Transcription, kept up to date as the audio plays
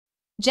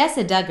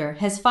Jessa Duggar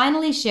has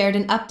finally shared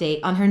an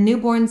update on her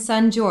newborn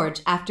son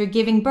George after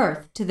giving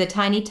birth to the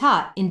tiny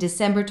tot in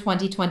December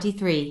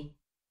 2023.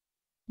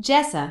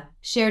 Jessa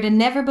shared a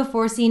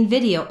never-before-seen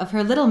video of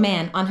her little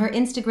man on her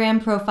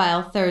Instagram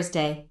profile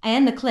Thursday, and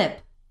in the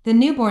clip, the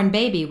newborn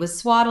baby was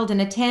swaddled in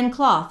a tan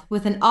cloth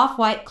with an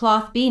off-white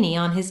cloth beanie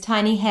on his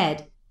tiny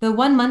head. The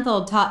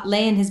 1-month-old tot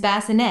lay in his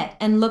bassinet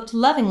and looked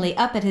lovingly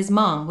up at his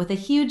mom with a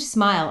huge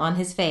smile on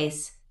his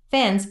face.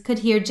 Fans could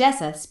hear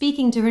Jessa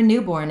speaking to her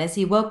newborn as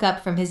he woke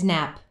up from his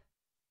nap.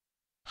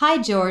 "Hi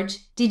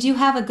George, did you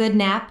have a good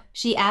nap?"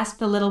 she asked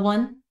the little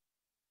one.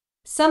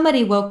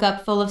 Somebody woke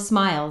up full of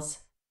smiles.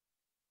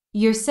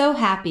 "You're so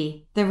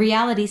happy," the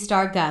reality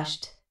star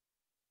gushed.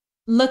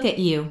 "Look at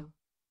you.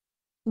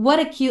 What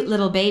a cute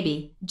little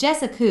baby,"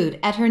 Jessa cooed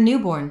at her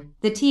newborn.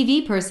 The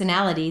TV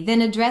personality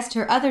then addressed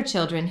her other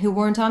children who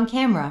weren't on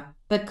camera,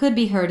 but could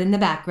be heard in the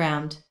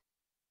background.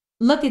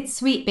 "Look at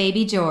sweet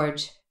baby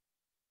George.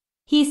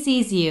 He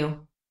sees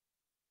you."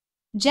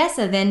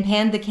 Jessa then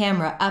panned the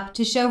camera up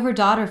to show her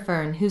daughter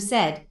Fern, who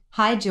said,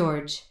 "Hi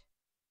George."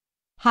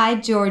 "Hi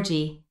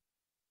Georgie.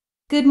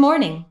 Good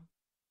morning."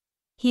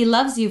 "He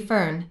loves you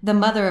Fern," the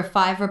mother of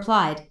 5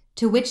 replied,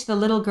 to which the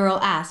little girl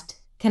asked,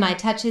 "Can I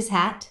touch his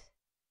hat?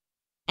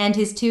 And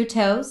his 2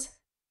 toes?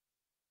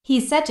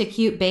 He's such a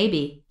cute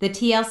baby," the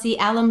TLC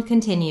alum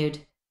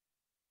continued.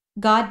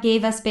 "God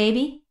gave us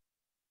baby?"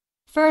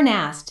 Fern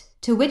asked,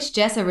 to which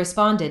Jessa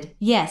responded,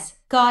 "Yes,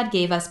 God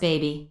gave us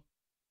baby."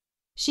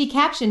 She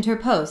captioned her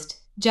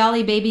post,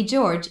 "Jolly baby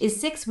George is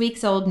 6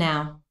 weeks old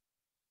now.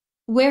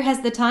 Where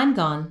has the time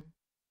gone?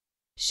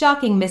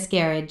 Shocking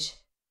miscarriage."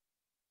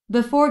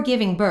 Before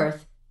giving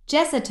birth,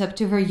 Jessa took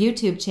to her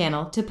YouTube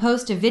channel to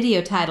post a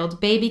video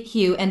titled Baby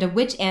Q, and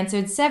which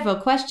answered several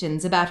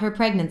questions about her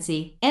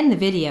pregnancy. In the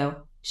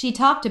video, she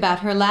talked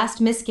about her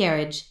last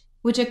miscarriage,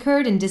 which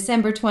occurred in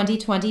December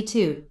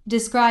 2022,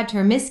 described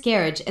her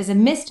miscarriage as a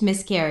missed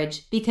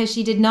miscarriage because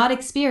she did not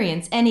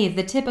experience any of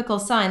the typical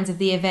signs of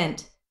the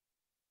event.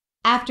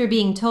 After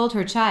being told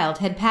her child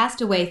had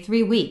passed away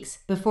 3 weeks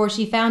before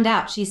she found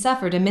out she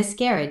suffered a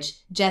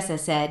miscarriage, Jessa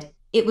said,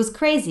 "It was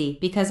crazy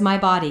because my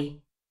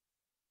body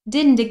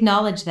didn't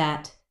acknowledge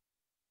that.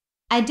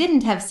 I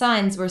didn't have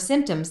signs or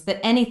symptoms that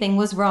anything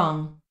was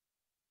wrong."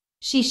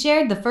 She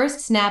shared the first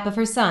snap of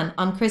her son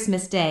on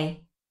Christmas Day.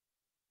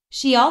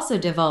 She also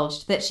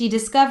divulged that she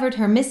discovered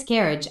her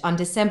miscarriage on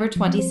December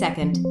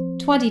 22,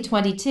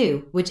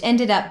 2022, which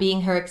ended up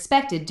being her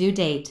expected due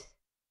date.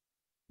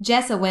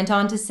 Jessa went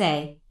on to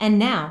say, "And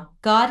now,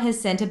 God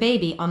has sent a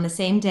baby on the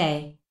same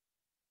day."